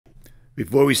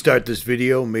Before we start this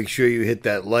video, make sure you hit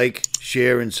that like,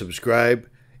 share, and subscribe,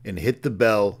 and hit the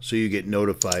bell so you get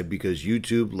notified because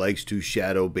YouTube likes to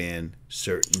shadow ban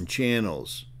certain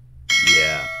channels.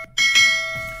 Yeah.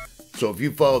 So if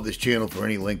you follow this channel for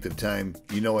any length of time,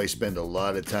 you know I spend a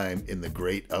lot of time in the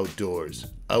great outdoors,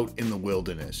 out in the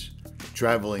wilderness,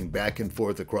 traveling back and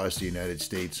forth across the United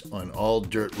States on all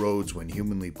dirt roads when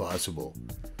humanly possible.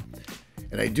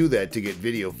 And I do that to get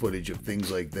video footage of things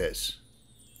like this.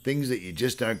 Things that you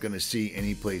just aren't going to see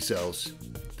anyplace else.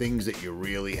 Things that you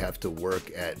really have to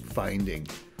work at finding.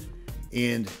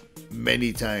 And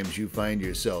many times you find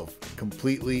yourself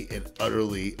completely and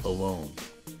utterly alone.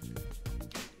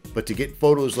 But to get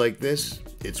photos like this,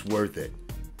 it's worth it.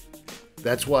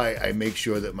 That's why I make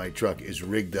sure that my truck is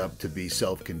rigged up to be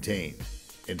self-contained.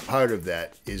 And part of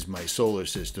that is my solar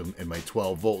system and my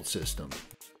 12-volt system.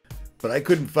 But I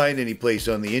couldn't find any place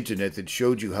on the internet that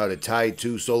showed you how to tie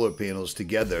two solar panels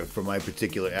together for my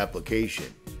particular application.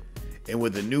 And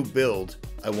with a new build,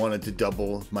 I wanted to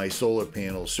double my solar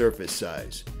panel surface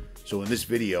size. So in this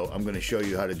video, I'm going to show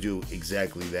you how to do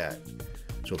exactly that.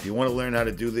 So if you want to learn how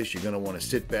to do this, you're going to want to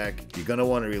sit back, you're going to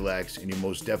want to relax, and you're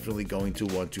most definitely going to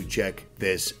want to check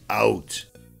this out.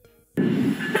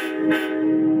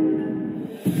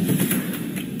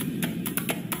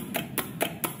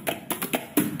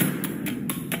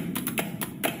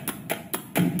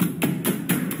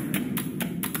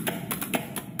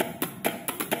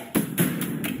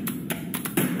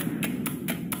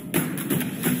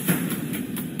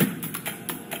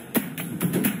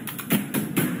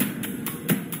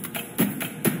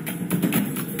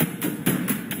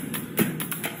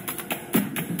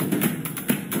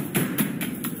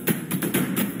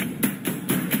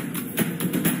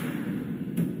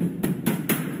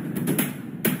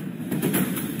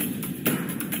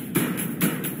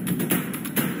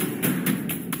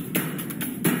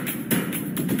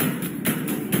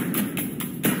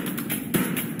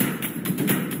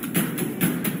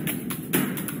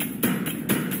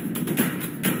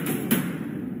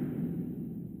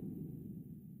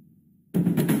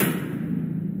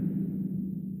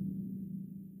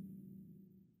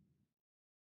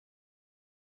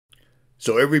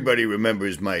 So everybody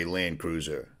remembers my Land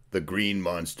Cruiser, the Green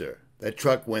Monster. That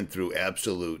truck went through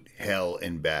absolute hell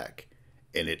and back,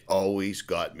 and it always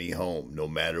got me home, no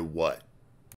matter what.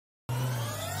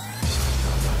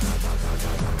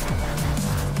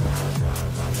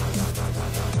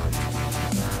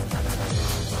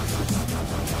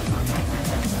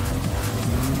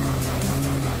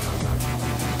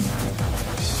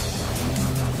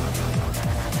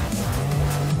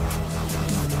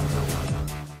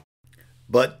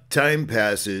 But time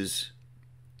passes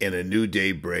and a new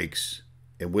day breaks,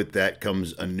 and with that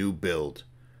comes a new build,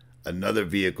 another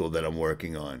vehicle that I'm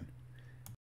working on.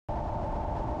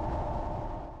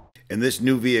 And this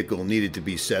new vehicle needed to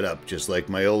be set up just like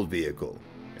my old vehicle,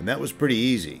 and that was pretty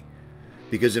easy,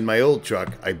 because in my old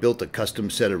truck I built a custom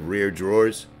set of rear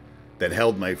drawers that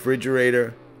held my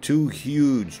refrigerator, two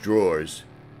huge drawers,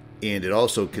 and it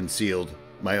also concealed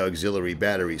my auxiliary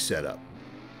battery setup.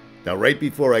 Now, right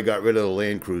before I got rid of the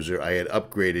Land Cruiser, I had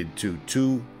upgraded to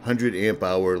 200 amp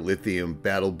hour lithium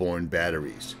Battleborn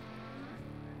batteries.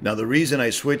 Now, the reason I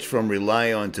switched from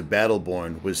Relion to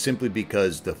Battleborn was simply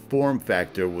because the form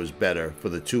factor was better for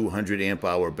the 200 amp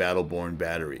hour Battleborn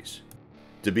batteries.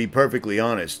 To be perfectly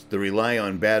honest, the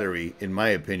Relion battery, in my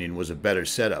opinion, was a better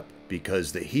setup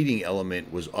because the heating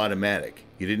element was automatic.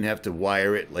 You didn't have to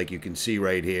wire it like you can see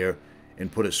right here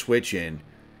and put a switch in.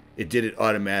 It did it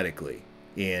automatically.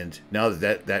 And now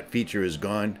that that feature is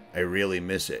gone, I really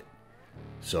miss it.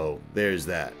 So there's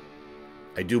that.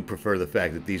 I do prefer the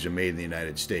fact that these are made in the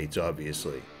United States,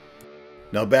 obviously.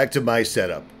 Now back to my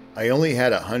setup. I only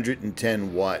had a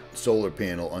 110 watt solar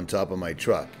panel on top of my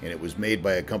truck, and it was made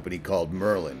by a company called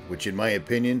Merlin, which in my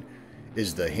opinion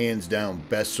is the hands down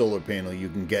best solar panel you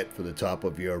can get for the top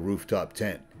of your rooftop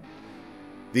tent.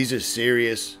 These are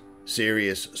serious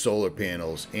solar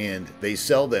panels, and they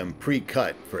sell them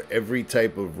pre-cut for every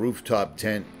type of rooftop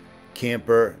tent,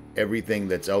 camper, everything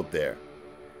that's out there.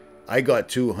 I got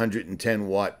 210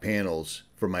 watt panels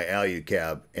for my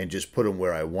Alucab and just put them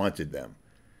where I wanted them.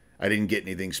 I didn't get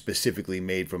anything specifically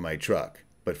made for my truck.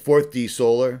 But 4th D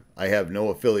Solar, I have no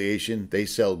affiliation. They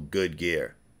sell good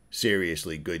gear.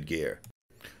 Seriously good gear.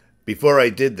 Before I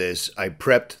did this, I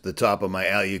prepped the top of my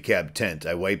Alucab tent.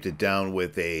 I wiped it down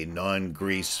with a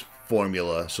non-grease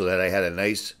formula so that I had a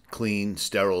nice, clean,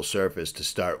 sterile surface to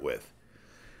start with.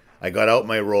 I got out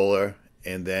my roller,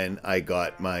 and then I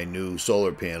got my new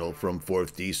solar panel from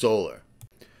 4th D Solar.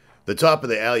 The top of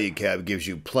the Alucab gives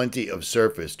you plenty of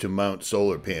surface to mount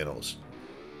solar panels.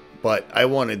 But I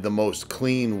wanted the most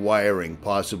clean wiring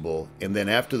possible, and then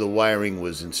after the wiring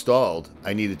was installed,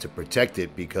 I needed to protect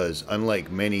it because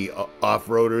unlike many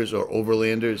off-roaders or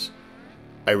overlanders,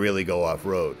 I really go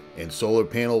off-road, and solar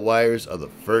panel wires are the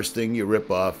first thing you rip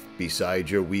off beside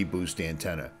your Wii-Boost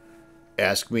antenna.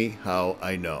 Ask me how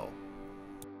I know.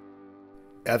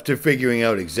 After figuring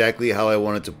out exactly how I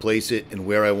wanted to place it and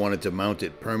where I wanted to mount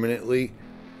it permanently,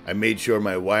 I made sure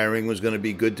my wiring was going to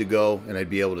be good to go and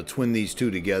I'd be able to twin these two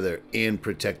together and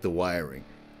protect the wiring.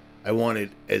 I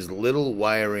wanted as little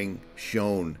wiring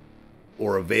shown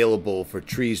or available for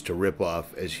trees to rip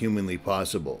off as humanly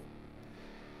possible.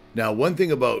 Now, one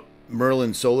thing about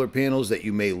Merlin solar panels that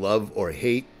you may love or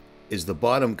hate is the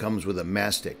bottom comes with a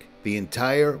mastic. The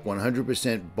entire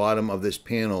 100% bottom of this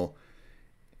panel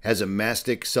has a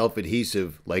mastic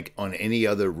self-adhesive like on any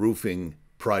other roofing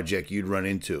project you'd run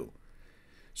into.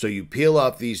 So you peel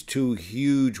off these two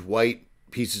huge white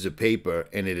pieces of paper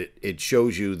and it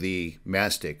shows you the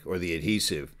mastic or the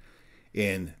adhesive.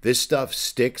 And this stuff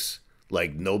sticks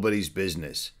like nobody's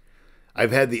business.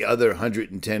 I've had the other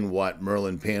 110 watt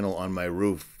Merlin panel on my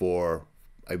roof for,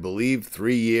 I believe,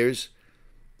 3 years,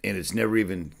 and it's never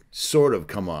even sort of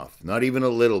come off, not even a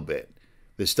little bit.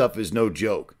 This stuff is no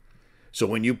joke. So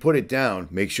when you put it down,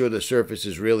 make sure the surface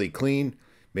is really clean.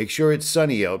 Make sure it's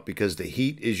sunny out because the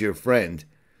heat is your friend.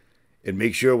 And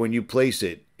make sure when you place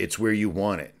it, it's where you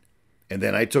want it. And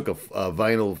then I took a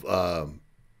vinyl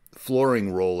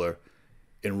flooring roller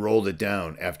and rolled it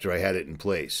down after I had it in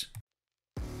place.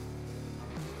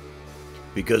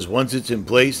 Because once it's in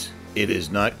place, it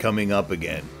is not coming up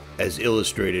again, as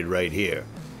illustrated right here.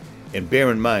 And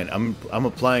bear in mind, I'm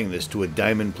applying this to a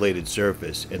diamond-plated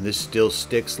surface, and this still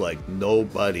sticks like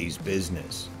nobody's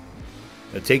business.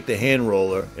 Now take the hand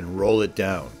roller and roll it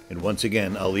down. And once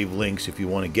again, I'll leave links if you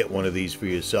want to get one of these for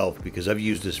yourself because I've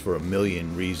used this for a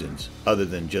million reasons other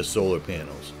than just solar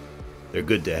panels. They're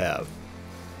good to have.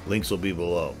 Links will be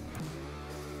below.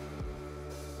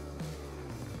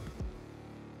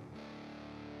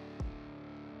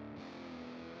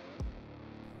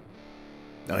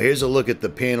 Now here's a look at the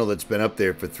panel that's been up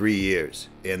there for 3 years.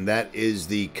 And that is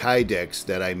the Kydex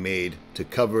that I made to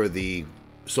cover the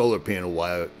solar panel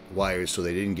wires so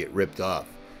they didn't get ripped off.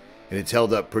 And it's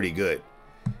held up pretty good.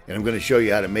 And I'm going to show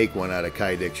you how to make one out of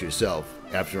Kydex yourself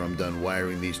after I'm done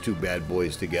wiring these two bad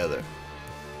boys together.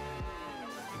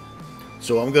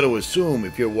 So I'm going to assume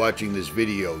if you're watching this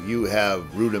video, you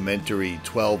have rudimentary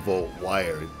 12-volt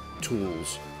wire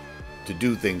tools to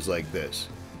do things like this.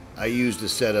 I used a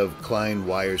set of Klein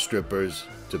wire strippers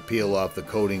to peel off the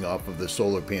coating off of the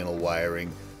solar panel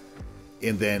wiring,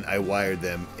 and then I wired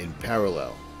them in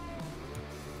parallel.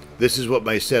 This is what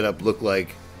my setup looked like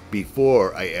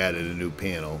before I added a new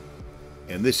panel,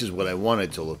 and this is what I want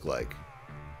it to look like.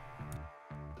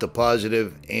 The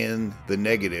positive and the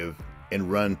negative, and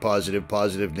run positive,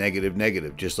 positive, negative,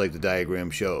 negative, just like the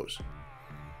diagram shows.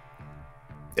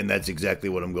 And that's exactly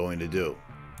what I'm going to do.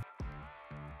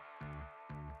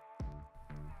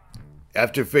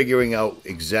 After figuring out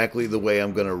exactly the way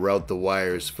I'm going to route the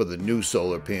wires for the new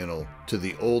solar panel to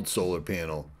the old solar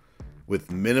panel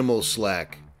with minimal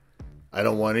slack, I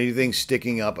don't want anything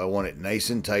sticking up. I want it nice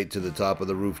and tight to the top of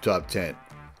the rooftop tent.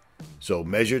 So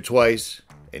measure twice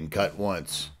and cut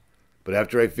once. But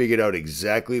after I figured out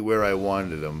exactly where I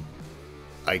wanted them,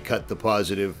 I cut the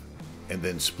positive and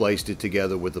then spliced it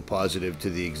together with the positive to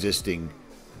the existing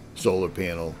solar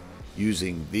panel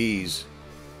using these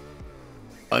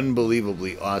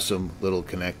unbelievably awesome little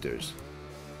connectors.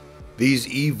 These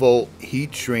E-Volt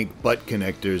heat shrink butt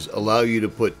connectors allow you to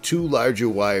put two larger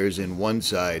wires in one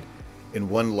side and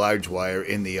one large wire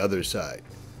in the other side.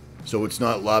 So it's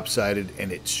not lopsided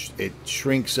and it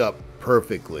shrinks up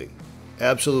perfectly,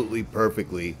 absolutely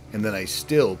perfectly, and then I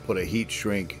still put a heat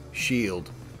shrink shield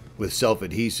with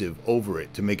self-adhesive over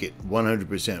it to make it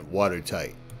 100%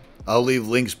 watertight. I'll leave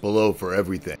links below for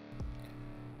everything.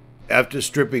 After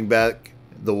stripping back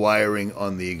the wiring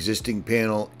on the existing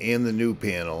panel and the new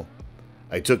panel,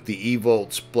 I took the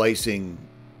E-Volt splicing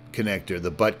connector, the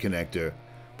butt connector,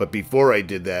 but before I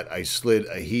did that, I slid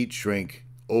a heat shrink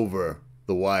over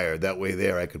the wire. That way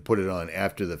there I could put it on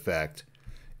after the fact,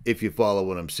 if you follow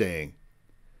what I'm saying.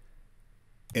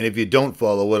 And if you don't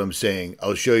follow what I'm saying,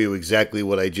 I'll show you exactly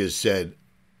what I just said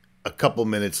a couple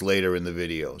minutes later in the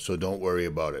video, so don't worry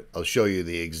about it. I'll show you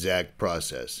the exact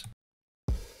process.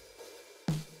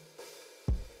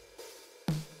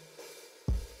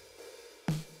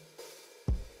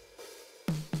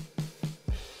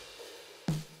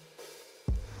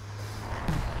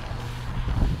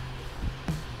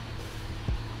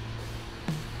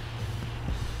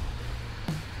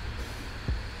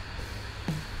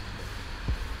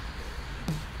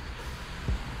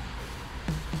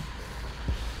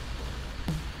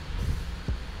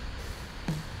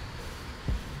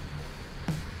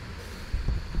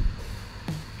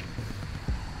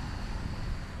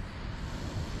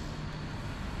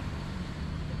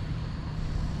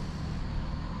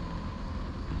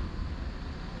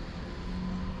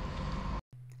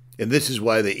 And this is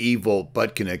why the E-volt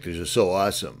butt connectors are so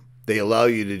awesome. They allow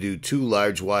you to do 2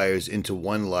 large wires into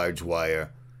 1 large wire,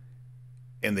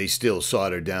 and they still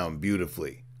solder down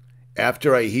beautifully.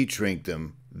 After I heat shrink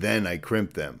them, then I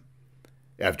crimp them.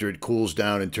 After it cools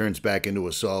down and turns back into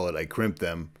a solid, I crimp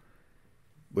them,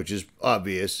 which is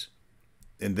obvious.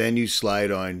 And then you slide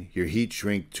on your heat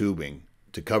shrink tubing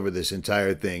to cover this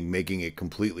entire thing, making it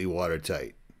completely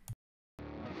watertight.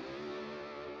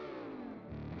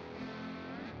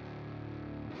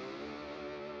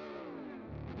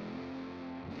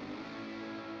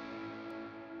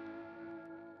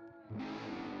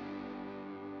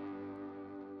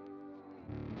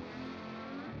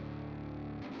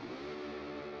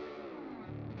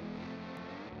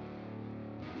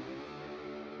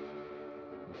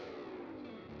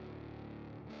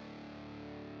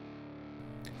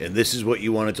 And this is what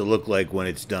you want it to look like when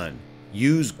it's done.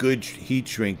 Use good heat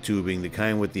shrink tubing, the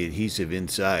kind with the adhesive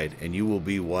inside, and you will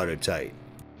be watertight.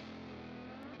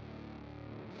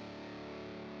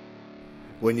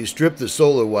 When you strip the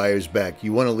solar wires back,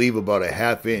 you want to leave about a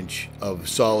 ½ inch of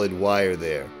solid wire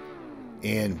there.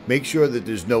 And make sure that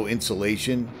there's no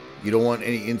insulation. You don't want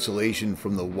any insulation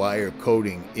from the wire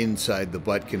coating inside the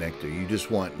butt connector. You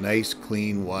just want nice,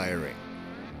 clean wiring.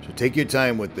 So take your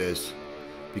time with this,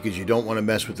 because you don't want to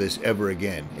mess with this ever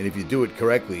again. And if you do it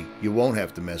correctly, you won't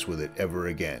have to mess with it ever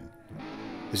again.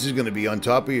 This is going to be on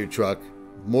top of your truck,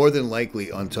 more than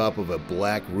likely on top of a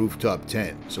black rooftop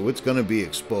tent, so it's going to be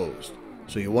exposed.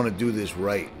 So you want to do this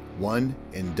right, one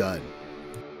and done.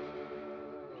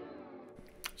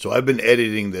 So I've been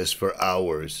editing this for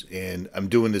hours, and I'm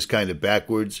doing this kind of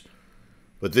backwards,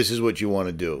 but this is what you want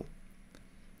to do.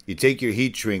 You take your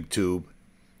heat shrink tube,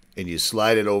 and you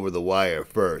slide it over the wire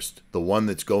first, the one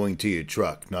that's going to your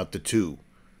truck, not the 2.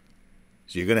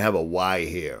 So you're going to have a Y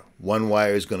here. 1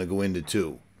 wire is going to go into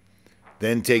 2.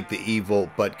 Then take the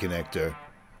E-volt butt connector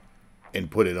and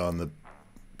put it on the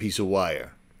piece of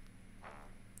wire.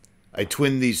 I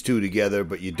twin these 2 together,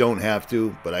 but you don't have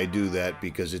to, but I do that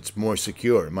because it's more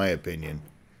secure in my opinion.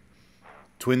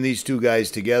 Twin these 2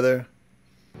 guys together.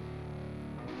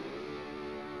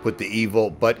 Put the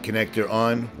E-volt butt connector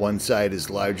on. One side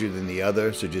is larger than the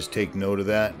other, so just take note of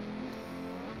that.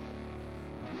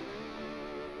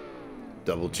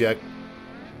 Double check.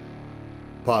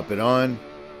 Pop it on.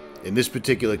 In this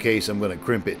particular case, I'm going to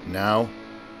crimp it now.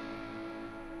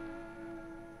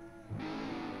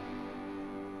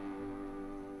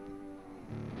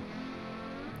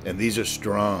 And these are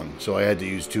strong, so I had to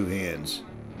use 2 hands.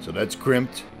 So that's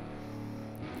crimped.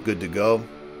 Good to go.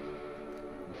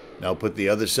 Now put the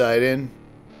other side in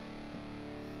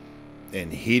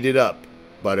and heat it up,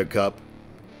 buttercup,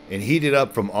 and heat it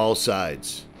up from all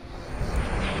sides.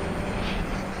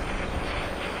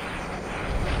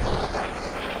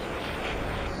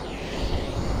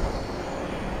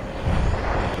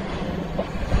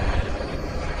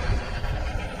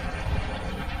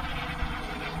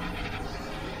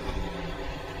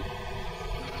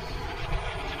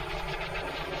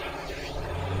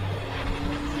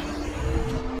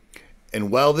 And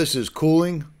while this is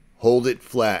cooling, hold it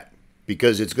flat,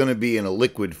 because it's going to be in a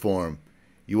liquid form.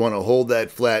 You want to hold that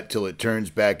flat till it turns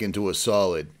back into a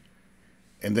solid.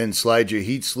 And then slide your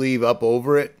heat sleeve up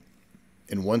over it.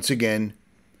 And once again,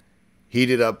 heat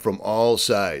it up from all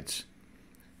sides.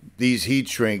 These heat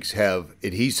shrinks have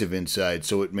adhesive inside,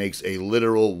 so it makes a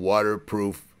literal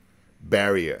waterproof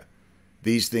barrier.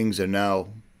 These things are now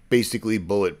basically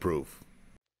bulletproof.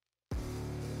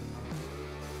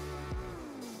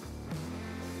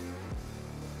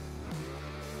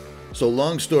 So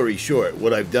long story short,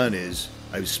 what I've done is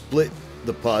I've split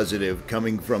the positive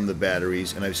coming from the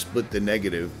batteries, and I've split the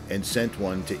negative and sent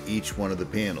one to each one of the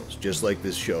panels, just like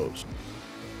this shows.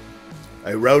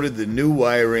 I routed the new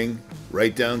wiring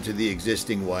right down to the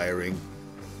existing wiring,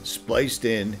 spliced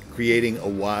in, creating a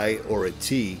Y or a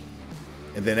T,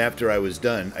 and then after I was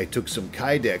done, I took some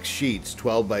Kydex sheets,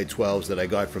 12 by 12s that I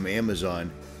got from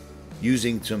Amazon,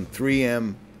 using some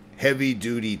 3M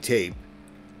heavy-duty tape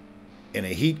and a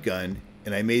heat gun,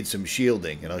 and I made some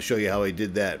shielding, and I'll show you how I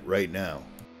did that right now.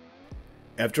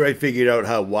 After I figured out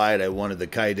how wide I wanted the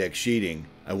Kydex sheeting,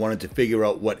 I wanted to figure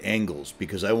out what angles,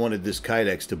 because I wanted this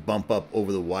Kydex to bump up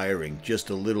over the wiring just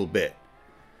a little bit.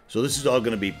 So this is all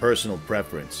going to be personal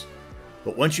preference.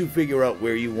 But once you figure out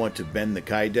where you want to bend the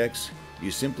Kydex, you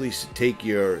simply take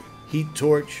your heat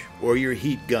torch or your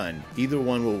heat gun. Either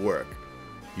one will work.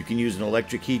 You can use an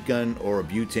electric heat gun or a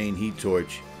butane heat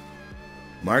torch.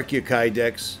 Mark your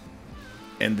Kydex,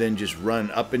 and then just run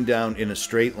up and down in a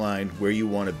straight line where you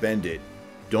want to bend it.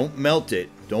 Don't melt it,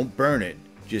 don't burn it,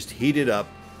 just heat it up,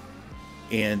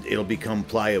 and it'll become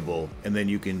pliable, and then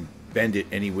you can bend it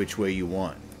any which way you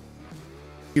want.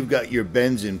 You've got your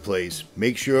bends in place.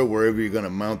 Make sure wherever you're going to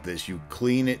mount this, you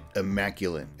clean it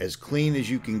immaculate, as clean as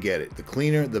you can get it. The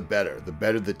cleaner, the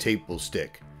better the tape will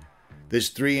stick. This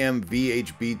 3M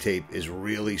VHB tape is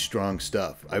really strong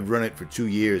stuff. I've run it for 2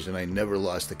 years and I never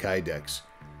lost the Kydex.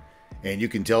 And you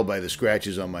can tell by the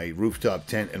scratches on my rooftop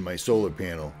tent and my solar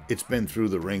panel, it's been through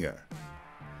the ringer.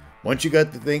 Once you've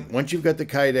got the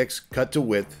Kydex cut to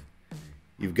width,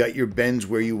 you've got your bends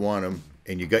where you want them,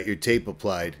 and you got your tape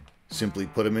applied, simply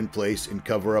put them in place and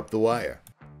cover up the wire.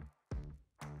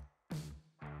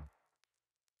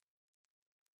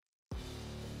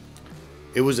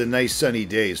 It was a nice sunny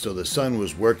day, so the sun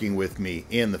was working with me,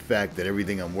 and the fact that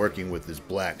everything I'm working with is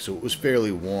black, so it was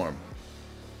fairly warm.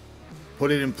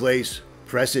 Put it in place,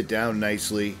 press it down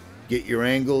nicely, get your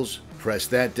angles, press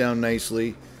that down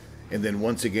nicely, and then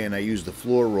once again I use the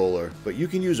floor roller, but you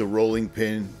can use a rolling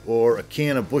pin or a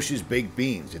can of Bush's baked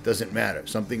beans, it doesn't matter,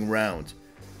 something round.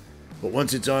 But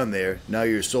once it's on there, now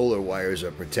your solar wires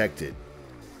are protected.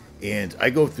 And I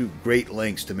go through great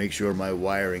lengths to make sure my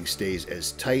wiring stays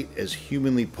as tight as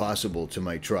humanly possible to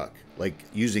my truck, like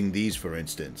using these for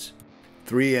instance.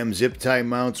 3M zip tie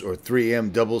mounts or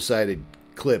 3M double-sided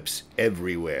clips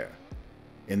everywhere.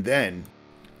 And then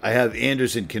I have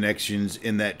Anderson connections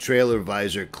in that trailer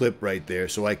visor clip right there,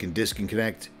 so I can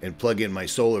disconnect and plug in my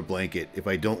solar blanket if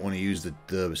I don't want to use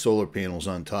the solar panels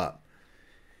on top.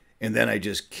 And then I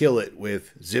just kill it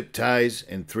with zip ties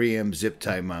and 3M zip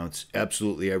tie mounts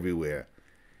absolutely everywhere.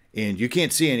 And you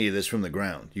can't see any of this from the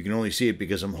ground. You can only see it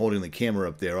because I'm holding the camera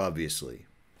up there, obviously.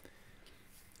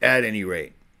 At any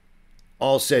rate,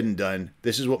 all said and done,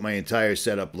 this is what my entire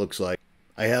setup looks like.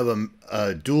 I have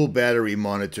a dual battery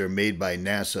monitor made by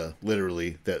NASA,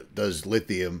 literally, that does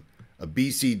lithium, a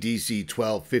BCDC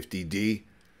 1250D,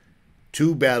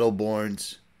 2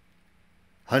 Battleborns,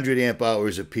 100 amp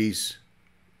hours apiece,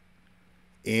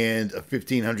 and a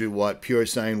 1500 watt pure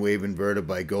sine wave inverter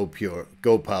by Go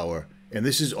Power. And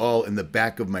this is all in the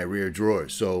back of my rear drawer,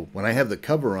 so when I have the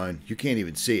cover on, you can't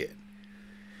even see it.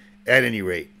 At any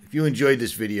rate, if you enjoyed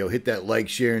this video, hit that like,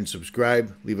 share, and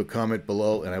subscribe. Leave a comment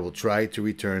below, and I will try to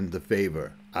return the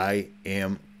favor. I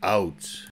am out.